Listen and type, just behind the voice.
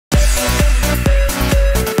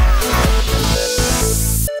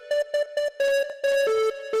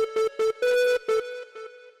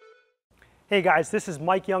Hey guys, this is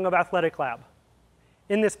Mike Young of Athletic Lab.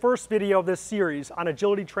 In this first video of this series on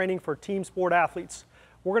agility training for team sport athletes,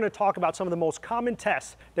 we're going to talk about some of the most common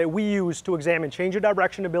tests that we use to examine change of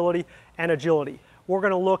direction ability and agility. We're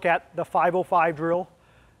going to look at the 505 drill,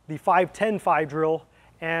 the 5-10-5 drill,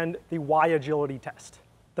 and the Y agility test.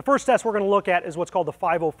 The first test we're going to look at is what's called the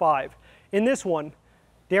 505. In this one,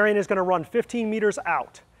 Darian is going to run 15 meters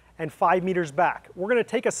out and 5 meters back. We're going to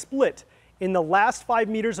take a split in the last 5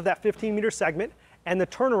 meters of that 15-meter segment and the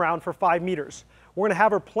turnaround for 5 meters. We're going to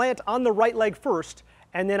have her plant on the right leg first,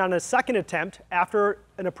 and then on a second attempt, after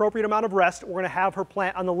an appropriate amount of rest, we're going to have her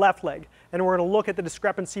plant on the left leg, and we're going to look at the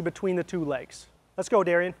discrepancy between the two legs. Let's go,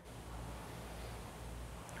 Darian.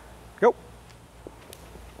 Go.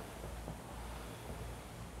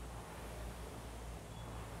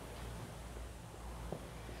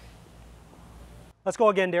 Let's go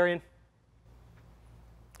again, Darian.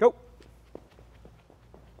 Go.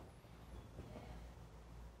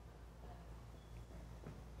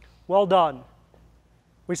 Well done.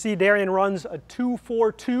 We see Darian runs a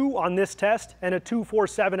 2.42 on this test and a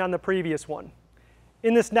 2.47 on the previous one.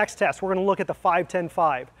 In this next test, we're going to look at the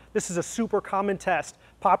 5-10-5. This is a super common test,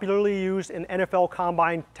 popularly used in NFL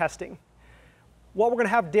combine testing. What we're going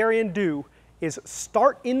to have Darian do is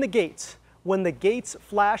start in the gates. When the gates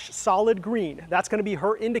flash solid green, that's going to be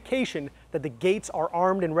her indication that the gates are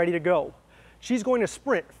armed and ready to go. She's going to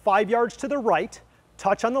sprint 5 yards to the right,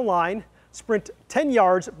 touch on the line, sprint 10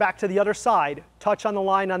 yards back to the other side, touch on the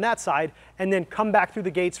line on that side, and then come back through the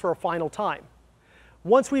gates for a final time.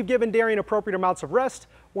 Once we've given Darian appropriate amounts of rest,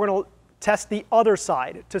 we're going to test the other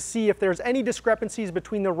side to see if there's any discrepancies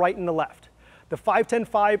between the right and the left. The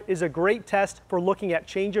 5-10-5 is a great test for looking at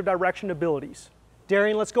change of direction abilities.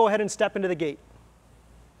 Darian, let's go ahead and step into the gate.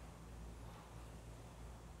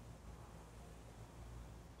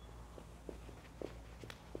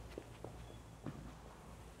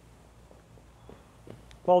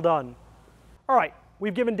 Well done. All right,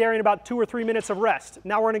 we've given Darian about 2 or 3 minutes of rest.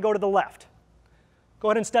 Now we're going to go to the left. Go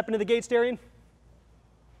ahead and step into the gates, Darian.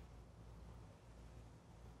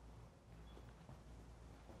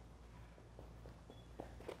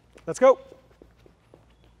 Let's go.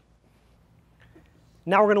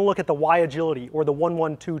 Now we're going to look at the Y agility, or the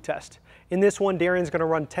 1-1-2 test. In this one, Darian's going to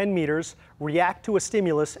run 10 meters, react to a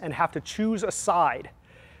stimulus, and have to choose a side.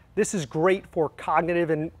 This is great for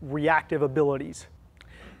cognitive and reactive abilities.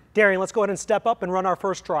 Darian, let's go ahead and step up and run our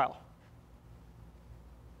first trial.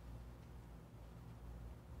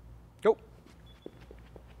 Go.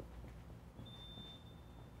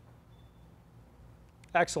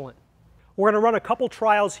 Excellent. We're going to run a couple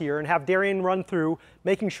trials here and have Darian run through,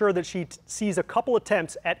 making sure that she sees a couple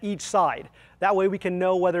attempts at each side. That way we can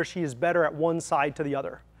know whether she is better at one side to the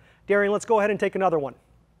other. Darian, let's go ahead and take another one.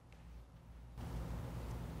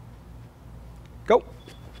 Go.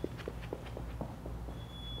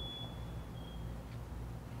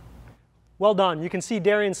 Well done. You can see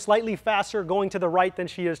Darian slightly faster going to the right than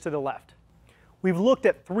she is to the left. We've looked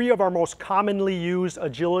at 3 of our most commonly used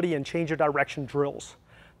agility and change of direction drills: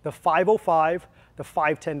 the 505, the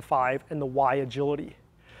 5-10-5, and the Y agility.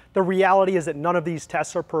 The reality is that none of these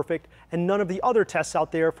tests are perfect, and none of the other tests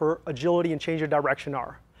out there for agility and change of direction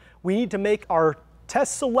are. We need to make our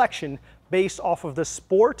test selection based off of the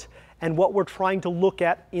sport and what we're trying to look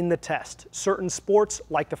at in the test. Certain sports,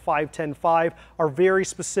 like the 5-10-5, are very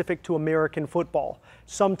specific to American football,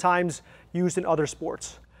 sometimes used in other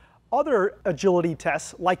sports. Other agility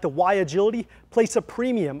tests, like the Y agility, place a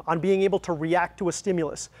premium on being able to react to a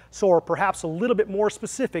stimulus, so are perhaps a little bit more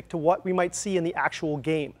specific to what we might see in the actual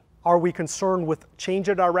game. Are we concerned with change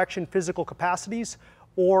of direction physical capacities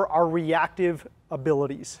or our reactive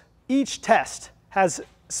abilities? Each test has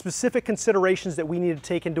specific considerations that we need to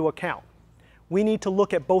take into account. We need to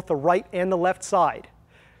look at both the right and the left side.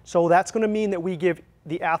 So that's going to mean that we give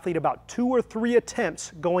the athlete about 2 or 3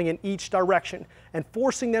 attempts going in each direction and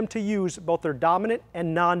forcing them to use both their dominant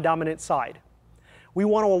and non-dominant side. We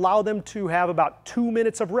want to allow them to have about 2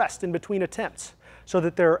 minutes of rest in between attempts so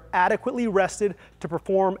that they're adequately rested to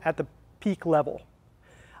perform at the peak level.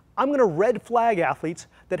 I'm going to red flag athletes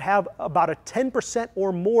that have about a 10%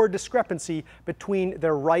 or more discrepancy between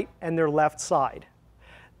their right and their left side.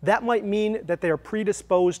 That might mean that they are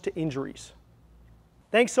predisposed to injuries.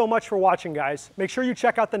 Thanks so much for watching, guys. Make sure you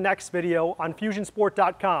check out the next video on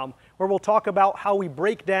FusionSport.com, where we'll talk about how we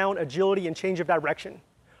break down agility and change of direction.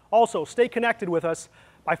 Also, stay connected with us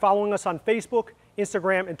by following us on Facebook,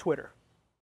 Instagram, and Twitter.